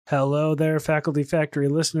Hello there, Faculty Factory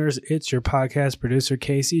listeners. It's your podcast producer,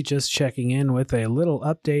 Casey, just checking in with a little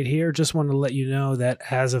update here. Just want to let you know that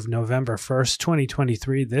as of November 1st,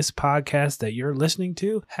 2023, this podcast that you're listening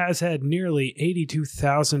to has had nearly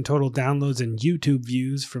 82,000 total downloads and YouTube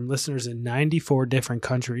views from listeners in 94 different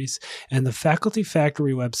countries. And the Faculty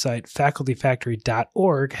Factory website,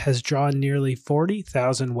 facultyfactory.org, has drawn nearly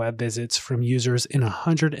 40,000 web visits from users in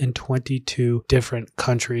 122 different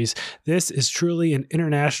countries. This is truly an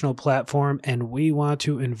international platform, and we want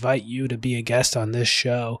to invite you to be a guest on this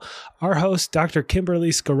show. Our host, Dr. Kimberly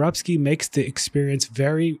Skorupski, makes the experience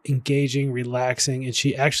very engaging, relaxing, and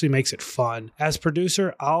she actually makes it fun. As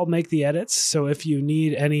producer, I'll make the edits, so if you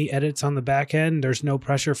need any edits on the back end, there's no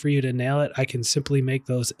pressure for you to nail it. I can simply make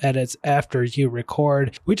those edits after you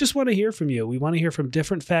record. We just want to hear from you. We want to hear from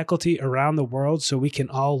different faculty around the world so we can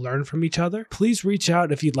all learn from each other. Please reach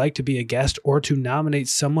out if you'd like to be a guest or to nominate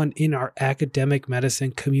someone in our academic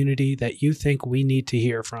medicine community that you think we need to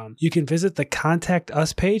hear from. You can visit the Contact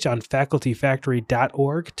Us page on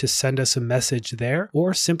facultyfactory.org to send us a message there,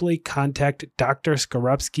 or simply contact Dr.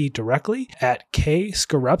 Skorupski directly at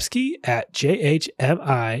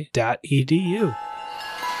kskorupski@jhmi.edu.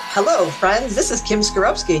 Hello, friends. This is Kim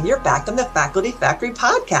Skorupski, and you're back on the Faculty Factory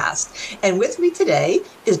podcast. And with me today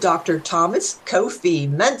is Dr. Thomas Kofi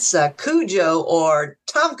Mensah Cudjoe, or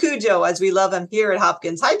Tom Cudjoe, as we love him here at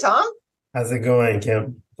Hopkins. Hi, Tom. How's it going,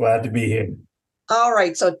 Kim? Glad to be here. All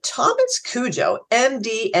right. So Thomas Cudjoe,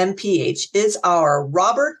 MD, MPH, is our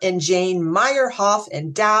Robert and Jane Meyerhoff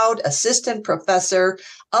Endowed Assistant Professor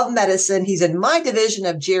of Medicine. He's in my division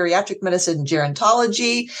of geriatric medicine and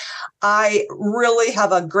gerontology. I really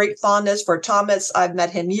have a great fondness for Thomas. I've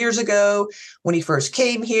met him years ago when he first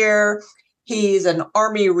came here. He's an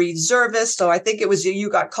Army reservist, so I think it was you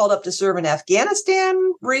got called up to serve in Afghanistan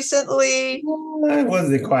recently. It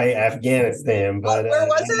wasn't quite Afghanistan, but where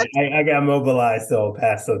was it? I got mobilized to El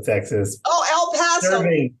Paso, Texas. Oh, El Paso.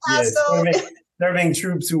 Serving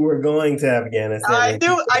troops who were going to Afghanistan. I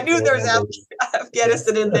knew there was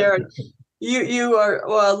Afghanistan in there. You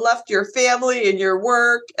are left your family and your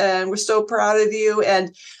work, and we're so proud of you.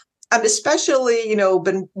 And I'm especially,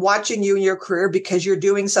 been watching you in your career because you're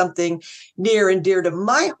doing something near and dear to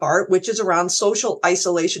my heart, which is around social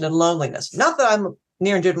isolation and loneliness. Not that I'm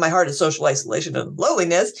near and dear to my heart is social isolation and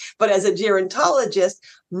loneliness, but as a gerontologist,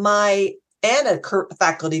 and a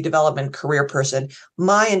faculty development career person,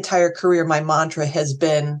 my entire career, my mantra has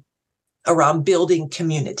been around building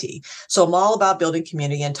community. So I'm all about building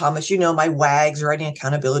community. And Thomas, my WAGs, Writing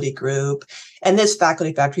Accountability Group, and this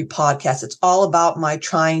Faculty Factory podcast, it's all about my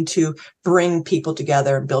trying to bring people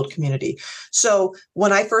together and build community. So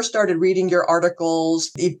when I first started reading your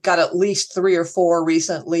articles, you've got at least 3 or 4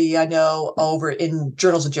 recently, I know, over in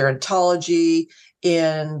Journals of Gerontology,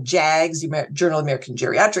 in JAGS, the Journal of American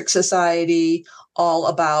Geriatric Society, all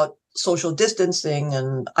about social distancing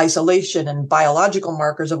and isolation and biological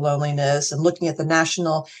markers of loneliness, and looking at the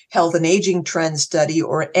National Health and Aging Trend Study,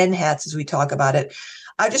 or NHATS as we talk about it.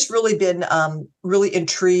 I've just really been really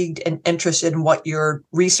intrigued and interested in what you're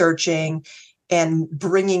researching and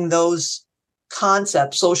bringing those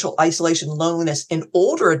concepts, social isolation, loneliness in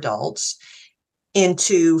older adults,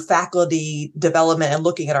 into faculty development and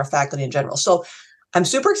looking at our faculty in general. So I'm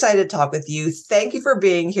super excited to talk with you. Thank you for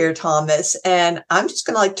being here, Thomas. And I'm just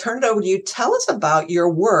going to turn it over to you. Tell us about your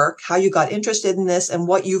work, how you got interested in this, and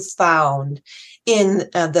what you found in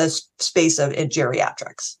the space of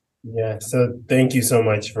geriatrics. Yeah, so thank you so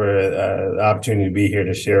much for the opportunity to be here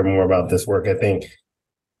to share more about this work. I think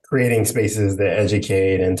creating spaces that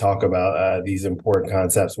educate and talk about these important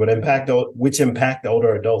concepts which impact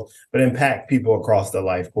older adults, but impact people across the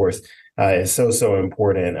life course is so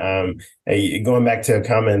important. Going back to a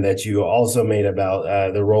comment that you also made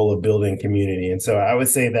about the role of building community. And so I would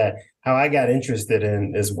say that how I got interested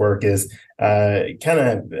in this work is coming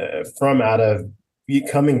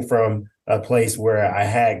from a place where I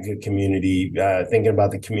had good community, thinking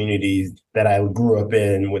about the communities that I grew up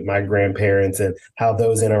in with my grandparents and how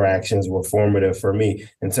those interactions were formative for me.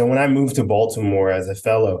 And so when I moved to Baltimore as a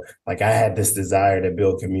fellow, I had this desire to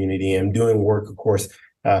build community and doing work, of course,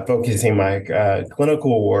 focusing my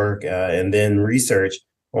clinical work and then research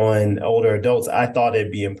on older adults. I thought it'd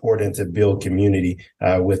be important to build community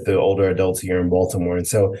with the older adults here in Baltimore. And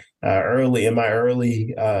so in my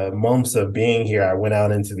early months of being here, I went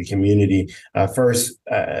out into the community. First,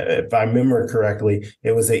 if I remember correctly,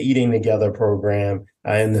 it was an Eating Together program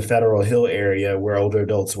in the Federal Hill area where older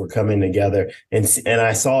adults were coming together. And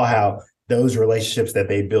I saw how those relationships that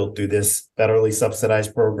they built through this federally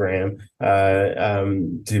subsidized program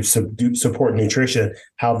to support nutrition,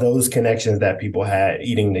 how those connections that people had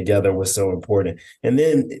eating together was so important. And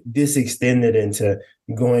then this extended into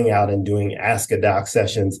going out and doing Ask a Doc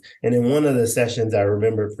sessions. And in one of the sessions, I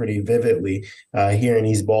remember pretty vividly here in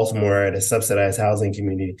East Baltimore at a subsidized housing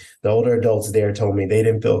community, the older adults there told me they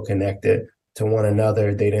didn't feel connected to one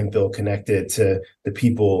another. They didn't feel connected to the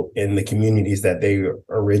people in the communities that they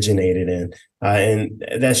originated in. And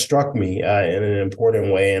that struck me in an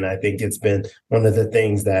important way. And I think it's been one of the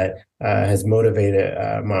things that has motivated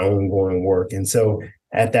my ongoing work. And so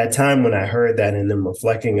at that time, when I heard that, and then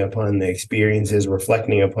reflecting upon the experiences,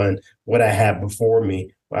 reflecting upon what I had before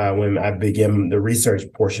me, when I began the research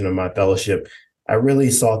portion of my fellowship, I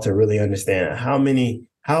really sought to really understand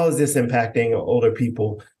how is this impacting older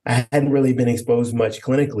people? I hadn't really been exposed much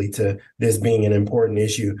clinically to this being an important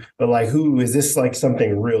issue, but like, is this like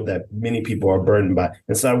something real that many people are burdened by?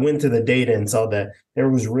 And so I went to the data and saw that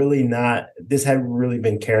this hadn't really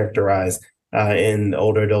been characterized in the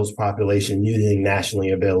older adults population using nationally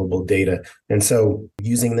available data. And so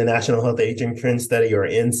using the National Health Aging Trend Study, or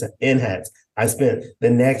NHATS, I spent the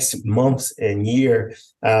next months and year,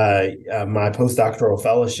 my postdoctoral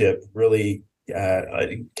fellowship, really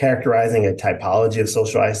characterizing a typology of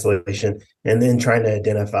social isolation, and then trying to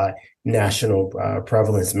identify national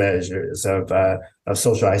prevalence measures of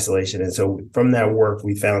social isolation. And so from that work,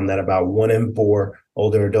 we found that about 1 in 4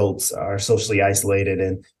 older adults are socially isolated.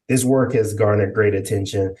 And this work has garnered great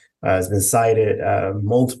attention. It's been cited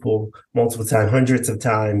multiple times, hundreds of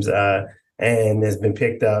times, and has been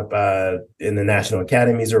picked up in the National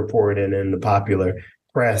Academy's report and in the popular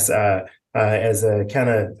press as a kind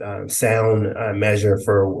of sound measure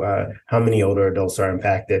for how many older adults are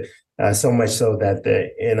impacted. So much so that the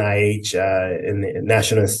NIH and the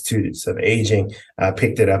National Institutes of Aging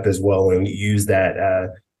picked it up as well and used that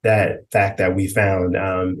fact that we found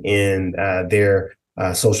in their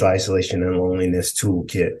social isolation and loneliness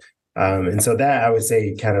toolkit. And so that, I would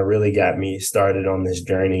say, kind of really got me started on this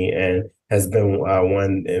journey, and has been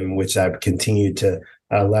one in which I've continued to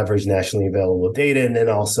leverage nationally available data, and then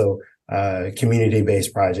also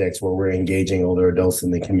community-based projects where we're engaging older adults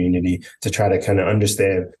in the community to try to kind of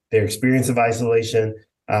understand their experience of isolation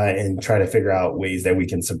and try to figure out ways that we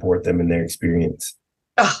can support them in their experience.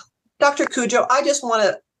 Dr. Cudjoe, I just want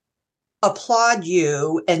to applaud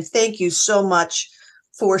you and thank you so much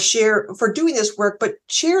for doing this work, but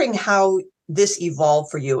sharing how this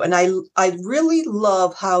evolved for you. And I really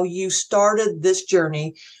love how you started this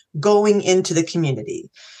journey going into the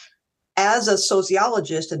community. As a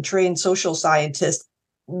sociologist and trained social scientist,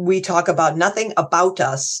 we talk about nothing about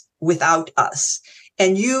us without us.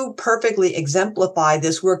 And you perfectly exemplify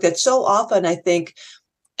this work that so often, I think,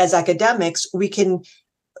 as academics, we can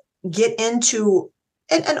get into,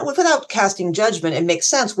 and without casting judgment, it makes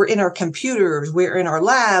sense. We're in our computers, we're in our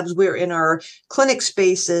labs, we're in our clinic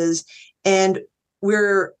spaces, and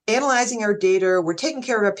we're analyzing our data, we're taking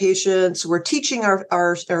care of our patients, we're teaching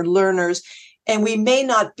our learners, and we may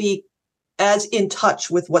not be as in touch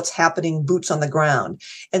with what's happening boots on the ground.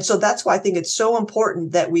 And so that's why I think it's so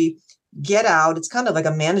important that we get out. It's kind of like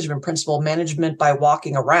a management principle, management by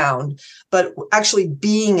walking around, but actually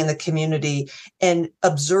being in the community and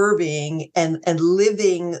observing and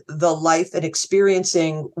living the life and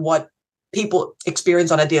experiencing what people experience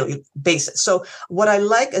on a daily basis. So what I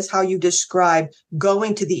like is how you describe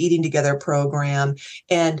going to the Eating Together program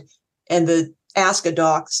and the Ask a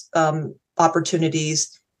Docs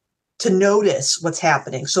opportunities to notice what's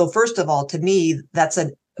happening. So first of all, to me, that's a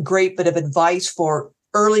great bit of advice for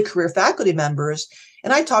early career faculty members.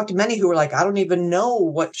 And I talked to many who were like, I don't even know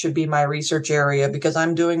what should be my research area because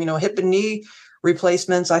I'm doing, hip and knee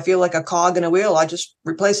replacements. I feel like a cog in a wheel. I just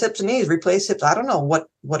replace hips and knees, replace hips. I don't know what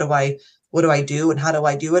do I do and how do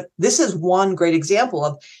I do it? This is one great example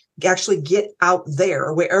of actually get out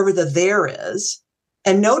there, wherever the there is,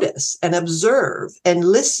 and notice and observe and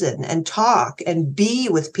listen and talk and be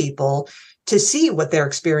with people to see what they're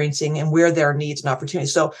experiencing and where there are needs and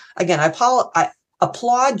opportunities. So again, I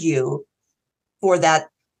applaud you for that.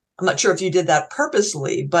 I'm not sure if you did that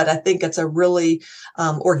purposely, but I think it's a really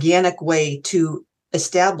organic way to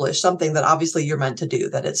establish something that obviously you're meant to do,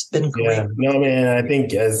 that it's been great. Yeah, no, man, I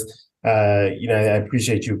think I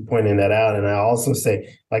appreciate you pointing that out. And I also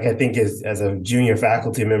say, I think as a junior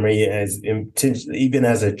faculty member, even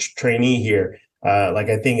as a trainee here,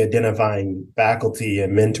 I think identifying faculty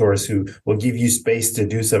and mentors who will give you space to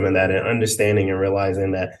do some of that, and understanding and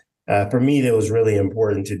realizing that for me, it was really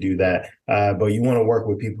important to do that. But you want to work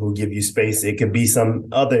with people who give you space. It could be some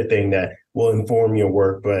other thing that will inform your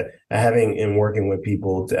work, but having and working with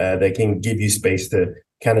people that can give you space to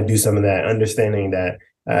kind of do some of that, understanding that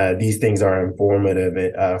these things are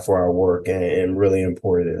informative for our work and really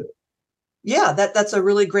important. Yeah, that's a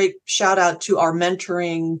really great shout out to our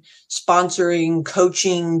mentoring, sponsoring,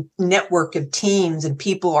 coaching network of teams and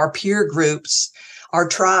people, our peer groups, our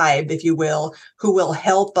tribe, if you will, who will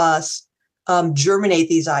help us germinate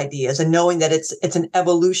these ideas, and knowing that it's an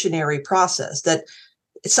evolutionary process, that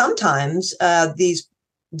sometimes these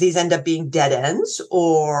end up being dead ends,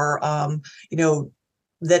 or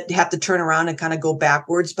that have to turn around and kind of go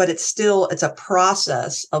backwards, but it's a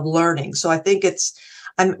process of learning. So I think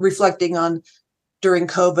I'm reflecting on during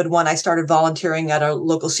COVID when I started volunteering at a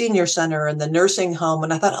local senior center and the nursing home.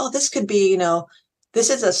 And I thought, oh, this could be, this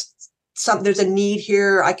is there's a need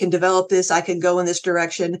here. I can develop this. I can go in this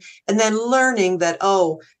direction. And then learning that,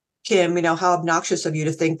 oh, Kim, how obnoxious of you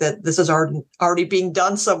to think that this is already being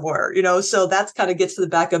done somewhere, so that's kind of gets to the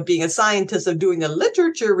back of being a scientist, of doing the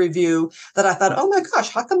literature review, that I thought, oh my gosh,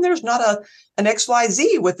 how come there's not an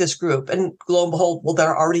XYZ with this group? And lo and behold, well,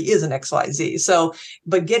 there already is an XYZ. So,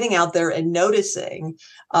 but getting out there and noticing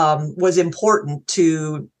was important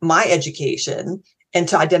to my education and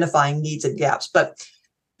to identifying needs and gaps. But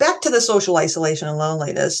back to the social isolation and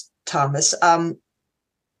loneliness, Thomas,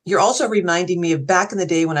 you're also reminding me of back in the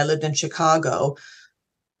day when I lived in Chicago.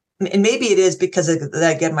 And maybe it is because of,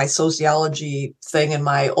 again, my sociology thing and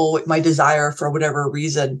my desire for whatever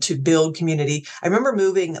reason to build community. I remember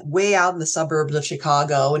moving way out in the suburbs of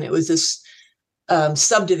Chicago, and it was this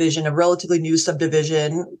subdivision, a relatively new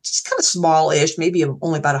subdivision, just kind of smallish, maybe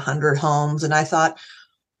only about 100 homes. And I thought,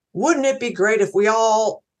 wouldn't it be great if we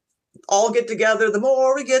all get together? The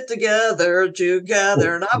more we get together,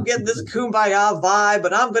 and I'm getting this kumbaya vibe,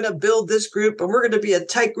 and I'm going to build this group, and we're going to be a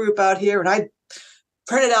tight group out here. And I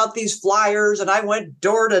printed out these flyers, and I went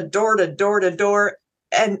door to door to door to door,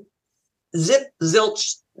 and zip,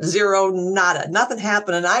 zilch, zero, nada, nothing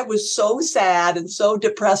happened. And I was so sad and so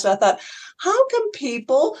depressed. I thought, how come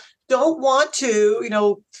people don't want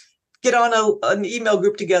to, get on an email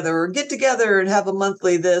group together, or get together and have a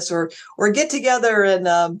monthly this, or get together and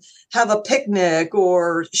have a picnic,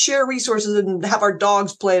 or share resources and have our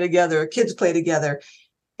dogs play together, kids play together.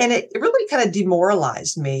 And it really kind of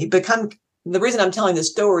demoralized me. The reason I'm telling this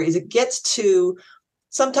story is it gets to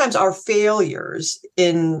sometimes our failures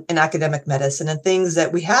in academic medicine, and things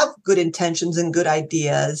that we have good intentions and good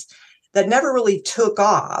ideas that never really took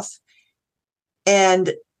off.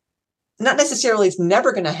 And not necessarily it's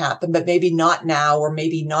never going to happen, but maybe not now, or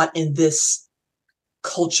maybe not in this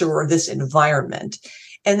culture or this environment.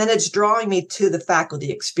 And then it's drawing me to the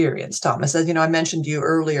faculty experience, Thomas. As I mentioned to you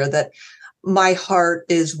earlier that my heart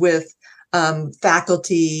is with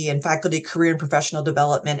faculty and faculty career and professional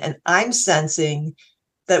development. And I'm sensing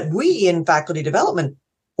that we in faculty development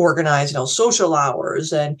organize, social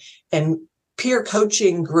hours and peer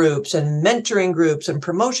coaching groups and mentoring groups and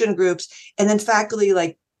promotion groups. And then faculty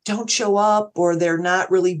don't show up, or they're not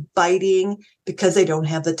really biting because they don't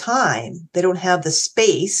have the time. They don't have the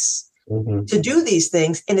space to do these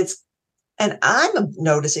things. And I'm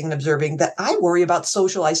noticing and observing that I worry about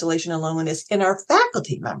social isolation and loneliness in our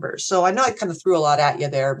faculty members. So I know I kind of threw a lot at you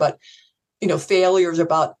there, but, failures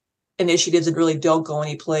about initiatives that really don't go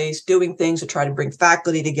anyplace, doing things to try to bring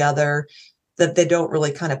faculty together that they don't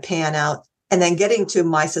really kind of pan out. And then getting to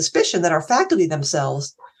my suspicion that our faculty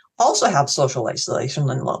themselves also have social isolation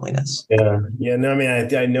and loneliness. Yeah. No, I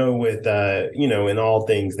mean, I know with, in all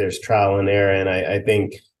things, there's trial and error. And I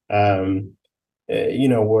think,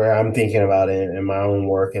 where I'm thinking about it in my own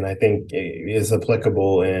work, and I think it is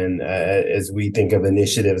applicable as we think of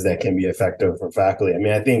initiatives that can be effective for faculty. I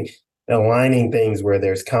mean, I think aligning things where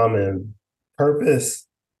there's common purpose,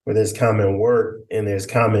 where there's common work, and there's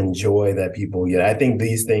common joy that people get. I think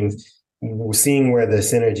these things, seeing where the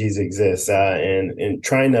synergies exist and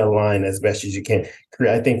trying to align as best as you can,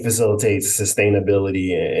 I think facilitates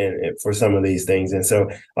sustainability and for some of these things. And so,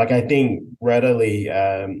 I think readily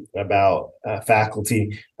about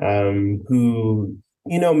faculty who,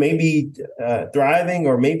 maybe thriving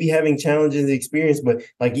or maybe having challenges experience, but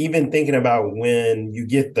even thinking about when you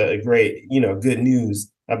get the great, good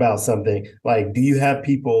news about something, do you have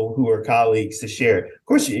people who are colleagues to share? Of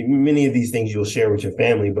course, many of these things you'll share with your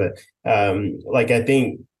family, but I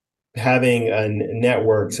think having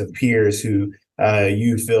networks of peers who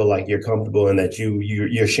you feel like you're comfortable and that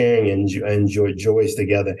you're sharing and enjoy joys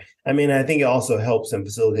together. I mean, I think it also helps and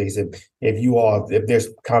facilitates if there's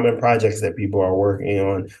common projects that people are working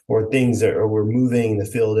on, or things or we're moving the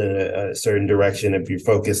field in a certain direction. If you're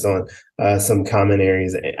focused on some common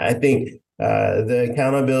areas, I think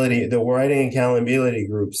the writing accountability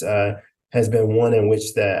groups has been one in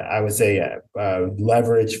which that I would say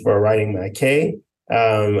leverage for writing my K.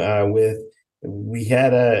 We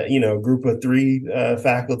had a group of 3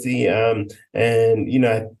 faculty, and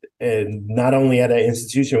and not only at an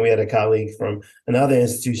institution, we had a colleague from another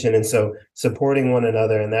institution, and so supporting one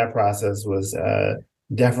another in that process was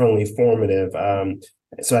definitely formative.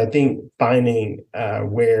 So I think finding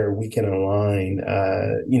where we can align,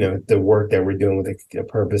 the work that we're doing with a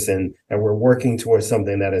purpose, and we're working towards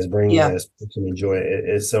something that is bringing us some joy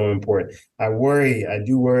is so important. I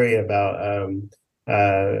do worry about,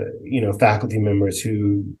 faculty members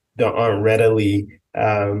who aren't readily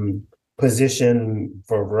positioned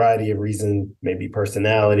for a variety of reasons, maybe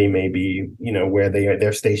personality, maybe, where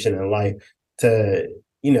they're stationed in life, to,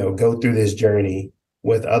 go through this journey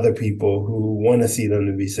with other people who want to see them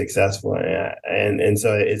to be successful. And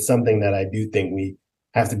so it's something that I do think we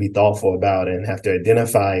have to be thoughtful about and have to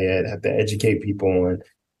identify it, have to educate people on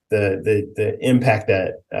the impact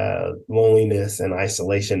that loneliness and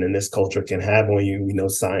isolation in this culture can have on you. We know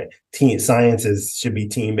science should be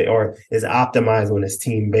team based, or is optimized when it's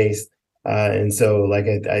team based. And so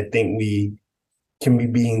I think we can be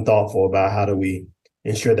being thoughtful about how do we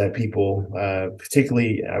ensure that people,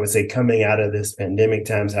 particularly, I would say, coming out of this pandemic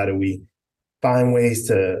times, how do we find ways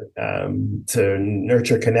to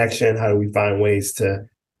nurture connection? How do we find ways to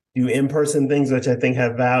do in-person things, which I think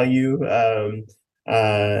have value?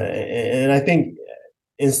 And I think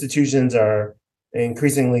institutions are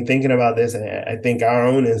increasingly thinking about this. And I think our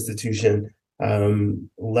own institution,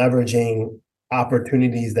 leveraging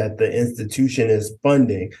opportunities that the institution is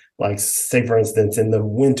funding, like, say, for instance, in the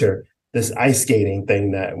winter, this ice skating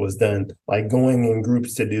thing that was done, like going in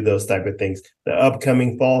groups to do those type of things. The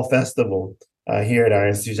upcoming fall festival here at our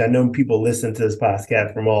institution. I know people listen to this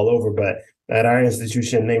podcast from all over, but at our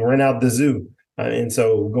institution, they rent out the zoo. And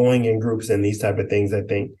so going in groups and these type of things, I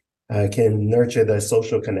think, can nurture the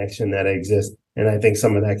social connection that exists. And I think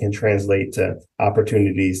some of that can translate to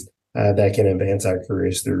opportunities that can advance our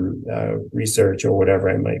careers through research or whatever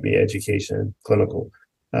it might be, education, clinical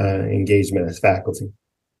engagement as faculty.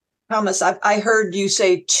 Thomas, I heard you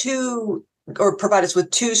say or provide us with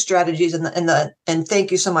 2 strategies, and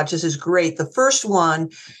thank you so much. This is great. The first one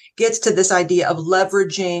gets to this idea of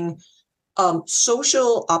leveraging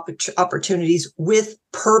social opportunities with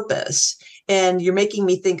purpose. And you're making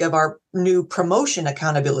me think of our new promotion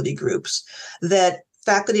accountability groups, that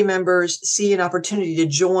faculty members see an opportunity to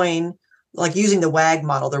join, like using the WAG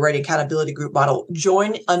model, the Writing Accountability Group model,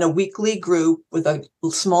 join in a weekly group with a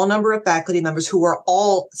small number of faculty members who are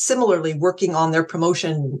all similarly working on their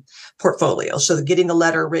promotion portfolio. So getting the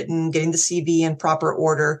letter written, getting the CV in proper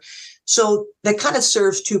order. So that kind of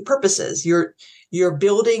serves 2 purposes. You're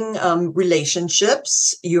building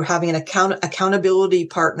relationships. You're having an accountability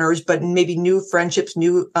partners, but maybe new friendships,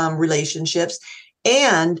 new relationships.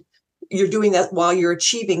 And you're doing that while you're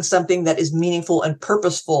achieving something that is meaningful and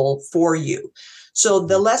purposeful for you. So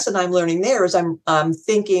the lesson I'm learning there is I'm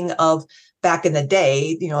thinking of back in the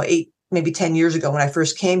day, 8, maybe 10 years ago when I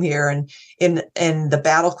first came here, and the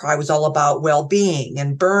battle cry was all about well-being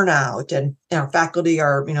and burnout, and faculty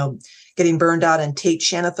are, getting burned out in Tate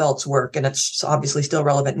Shanafelt's work, and it's obviously still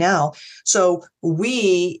relevant now. So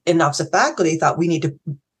we in Office of Faculty thought we need to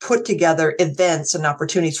put together events and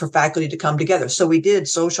opportunities for faculty to come together. So we did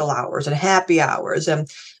social hours and happy hours and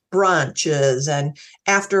brunches and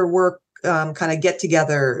after work kind of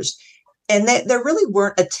get-togethers. And they really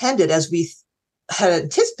weren't attended as we had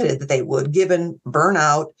anticipated that they would, given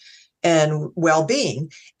burnout and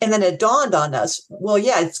well-being. And then it dawned on us, well,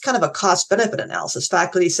 yeah, it's kind of a cost-benefit analysis.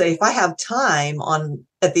 Faculty say, if I have time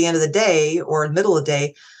at the end of the day or in the middle of the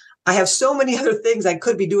day, I have so many other things I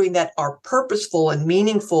could be doing that are purposeful and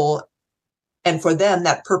meaningful. And for them,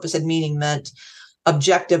 that purpose and meaning meant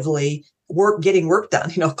objectively getting work done,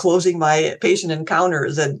 closing my patient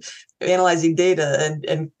encounters and analyzing data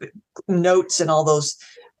and notes and all those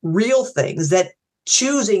real things, that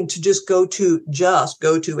choosing to just go to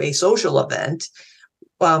a social event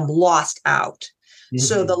lost out. Mm-hmm.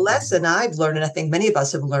 So the lesson I've learned, and I think many of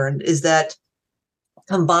us have learned, is that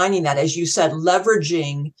combining that, as you said,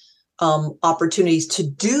 leveraging opportunities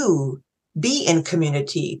to be in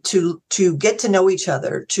community, to get to know each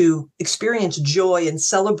other, to experience joy and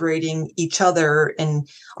celebrating each other and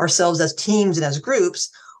ourselves as teams and as groups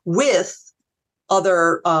with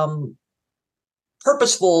other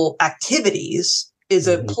purposeful activities is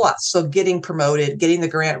a plus. So getting promoted, getting the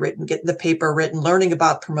grant written, getting the paper written, learning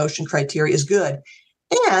about promotion criteria is good.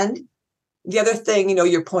 And the other thing,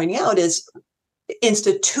 you're pointing out is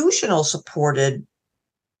institutional supported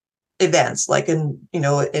events, like in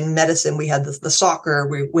medicine, we had the soccer,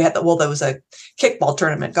 we had there was a kickball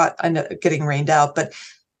tournament, ended up getting rained out, but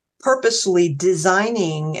purposely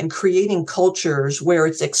designing and creating cultures where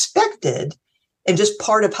it's expected and just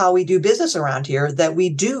part of how we do business around here, that we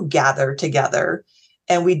do gather together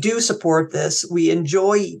and we do support this. We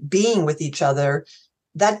enjoy being with each other.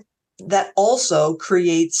 That also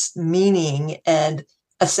creates meaning and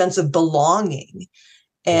a sense of belonging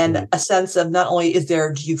and a sense of not only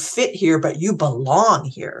do you fit here, but you belong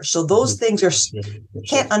here. So those things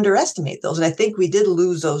can't underestimate those. And I think we did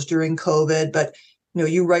lose those during COVID, but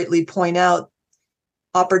you rightly point out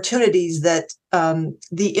opportunities that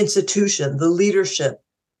the institution, the leadership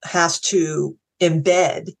has to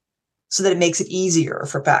embed so that it makes it easier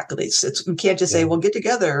for faculty. We can't just say, well, get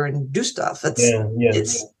together and do stuff.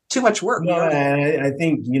 It's too much work. No, I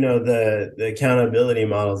think, the accountability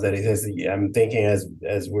models that exist, I'm thinking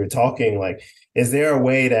as we're talking, like, is there a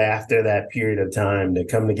way to, after that period of time, to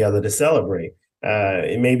come together to celebrate?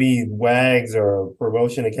 Maybe WAGs or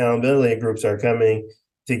promotion accountability groups are coming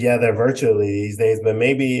together virtually these days, but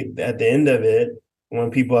maybe at the end of it,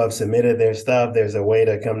 when people have submitted their stuff, there's a way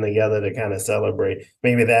to come together to kind of celebrate.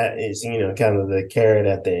 Maybe that is, kind of the carrot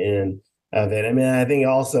at the end of it. I mean, I think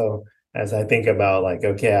also, as I think about, like,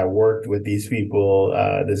 okay, I worked with these people,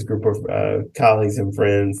 this group of colleagues and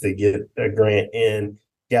friends to get a grant in,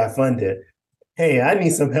 got funded. Hey, I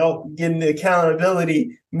need some help getting the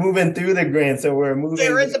accountability moving through the grant. So we're moving.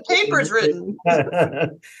 There is the papers written.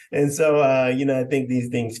 And so, I think these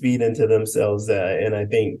things feed into themselves. And I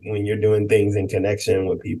think when you're doing things in connection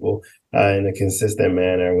with people in a consistent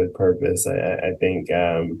manner with purpose, I think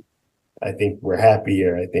we're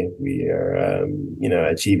happier. I think we are,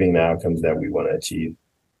 achieving the outcomes that we want to achieve.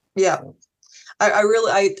 Yeah,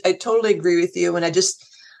 I totally agree with you. And I just,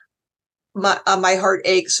 my heart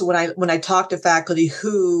aches when I talk to faculty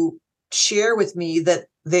who share with me that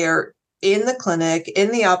they're in the clinic,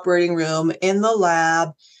 in the operating room, in the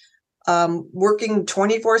lab, working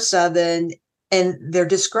 24/7. And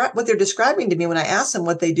what they're describing to me when I ask them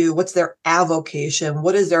what they do, what's their avocation,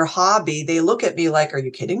 what is their hobby? They look at me like, "Are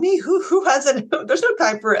you kidding me? Who hasn't? There's no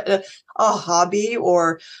time for a hobby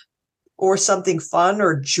or something fun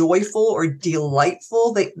or joyful or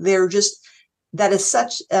delightful." They're just, that is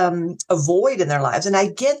such a void in their lives. And I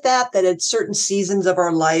get that at certain seasons of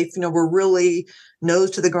our life, we're really nose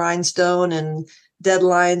to the grindstone and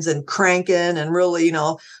deadlines and cranking and really,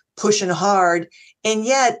 pushing hard. And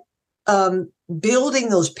yet, building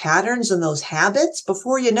those patterns and those habits,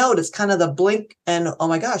 before you know it, it's kind of the blink and, oh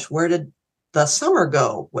my gosh, where did the summer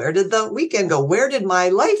go? Where did the weekend go? Where did my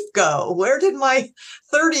life go? Where did my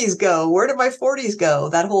 30s go? Where did my 40s go?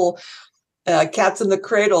 That whole Cats in the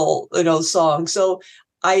Cradle, song. So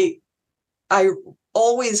I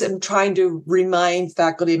always am trying to remind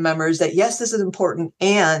faculty members that, yes, this is important.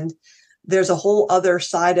 And there's a whole other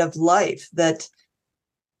side of life, that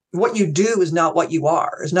what you do is not what you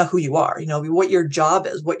are, is not who you are. What your job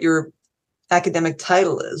is, what your academic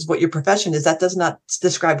title is, what your profession is, that does not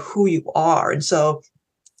describe who you are. And so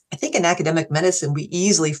I think in academic medicine, we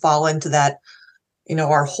easily fall into that,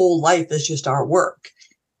 our whole life is just our work.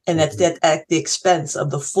 And that's at the expense of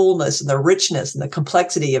the fullness and the richness and the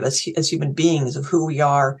complexity of as human beings, of who we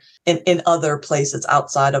are in other places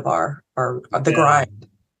outside of the grind.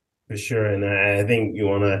 For sure. And I think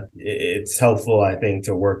it's helpful, I think,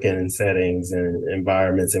 to work in settings and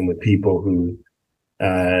environments and with people who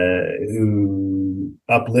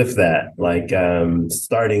uplift that, like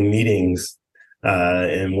starting meetings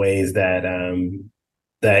in ways that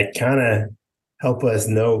kind of help us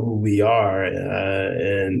know who we are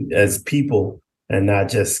and as people, and not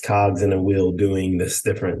just cogs in a wheel doing this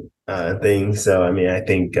different thing. So, I mean, I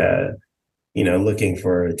think, looking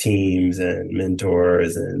for teams and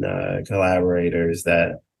mentors and collaborators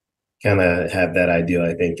that kind of have that ideal,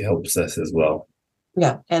 I think helps us as well.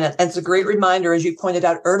 Yeah. And it's a great reminder, as you pointed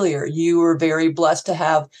out earlier, you were very blessed to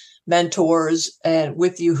have mentors and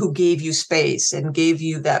with you who gave you space and gave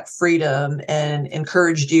you that freedom and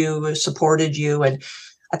encouraged you, supported you. And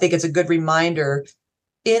I think it's a good reminder,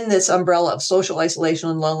 in this umbrella of social isolation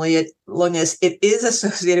and loneliness, it is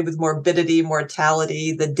associated with morbidity,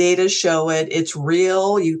 mortality. The data show it. It's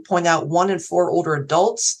real. You point out 1 in 4 older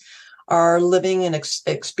adults are living and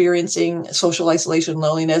experiencing social isolation and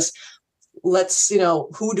loneliness. Let's,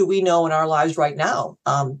 who do we know in our lives right now?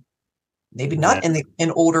 Maybe not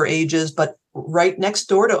in older ages, but right next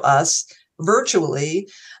door to us, virtually,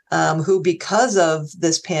 who, because of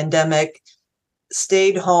this pandemic,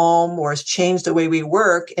 stayed home or has changed the way we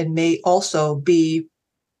work, and may also be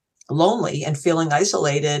lonely and feeling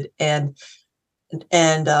isolated and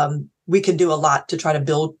we can do a lot to try to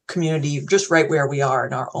build community just right where we are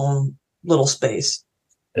in our own little space.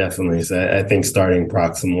 Definitely. So I think starting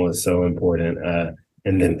proximal is so important.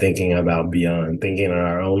 And then thinking about beyond, thinking in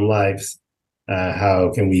our own lives,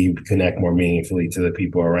 how can we connect more meaningfully to the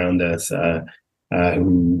people around us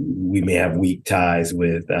who we may have weak ties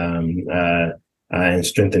with, and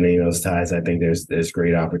strengthening those ties. I think there's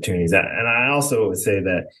great opportunities. And I also would say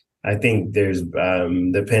that I think there's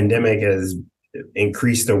the pandemic has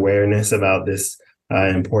increased awareness about this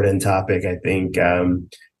important topic. I think,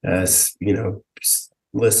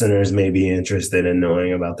 listeners may be interested in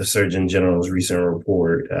knowing about the Surgeon General's recent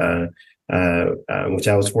report, which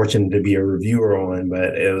I was fortunate to be a reviewer on,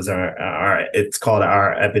 but it was it's called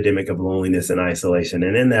Our Epidemic of Loneliness and Isolation.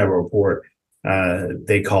 And in that report,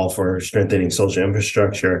 they call for strengthening social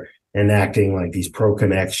infrastructure, enacting like these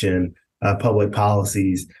pro-connection public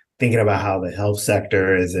policies, thinking about how the health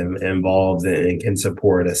sector is involved and can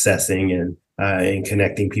support assessing and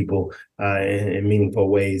connecting people in meaningful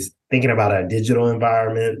ways, thinking about our digital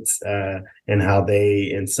environments and how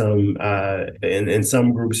they in some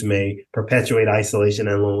groups may perpetuate isolation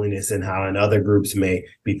and loneliness, and how in other groups may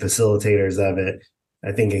be facilitators of it.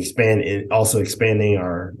 I think expanding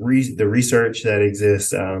the research that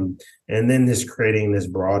exists, and then just creating this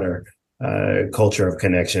broader culture of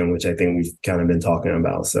connection, which I think we've kind of been talking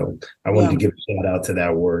about. So I wanted to give a shout out to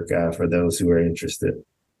that work for those who are interested.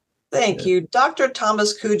 Thank you, Dr.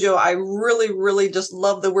 Thomas Cudjoe. I really, really just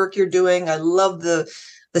love the work you're doing. I love the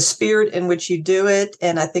spirit in which you do it.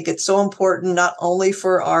 And I think it's so important, not only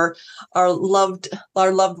for our loved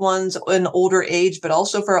ones in older age, but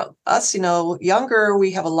also for us, younger.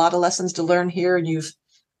 We have a lot of lessons to learn here. And you've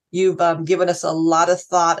given us a lot of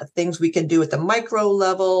thought of things we can do at the micro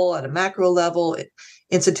level, at a macro level,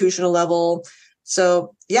 institutional level.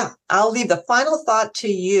 So yeah, I'll leave the final thought to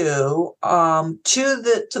you, to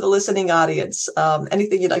the listening audience.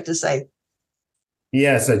 Anything you'd like to say?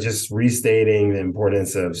 Yeah, so just restating the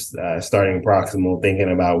importance of starting proximal, thinking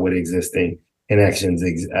about what existing connections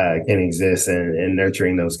can exist, and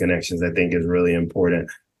nurturing those connections, I think is really important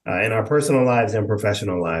in our personal lives and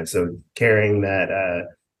professional lives. So carrying that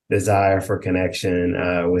desire for connection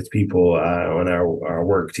with people on our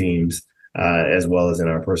work teams, as well as in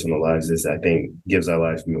our personal lives, is, I think, gives our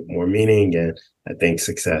lives more meaning and I think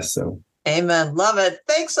success. So. Amen. Love it.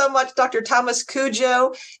 Thanks so much, Dr. Thomas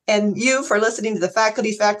Cudjoe, and you for listening to the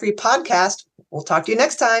Faculty Factory podcast. We'll talk to you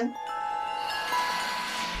next time.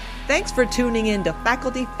 Thanks for tuning in to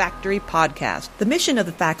Faculty Factory Podcast. The mission of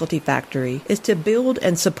the Faculty Factory is to build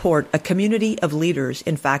and support a community of leaders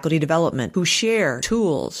in faculty development who share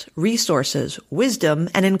tools, resources, wisdom,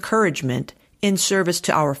 and encouragement in service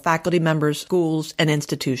to our faculty members, schools, and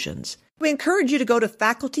institutions. We encourage you to go to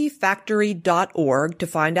facultyfactory.org to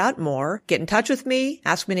find out more. Get in touch with me,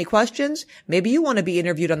 ask me any questions. Maybe you want to be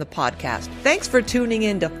interviewed on the podcast. Thanks for tuning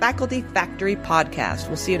in to Faculty Factory Podcast.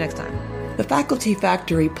 We'll see you next time. The Faculty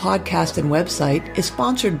Factory podcast and website is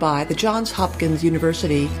sponsored by the Johns Hopkins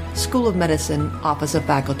University School of Medicine Office of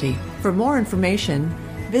Faculty. For more information,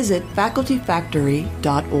 visit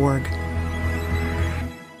facultyfactory.org.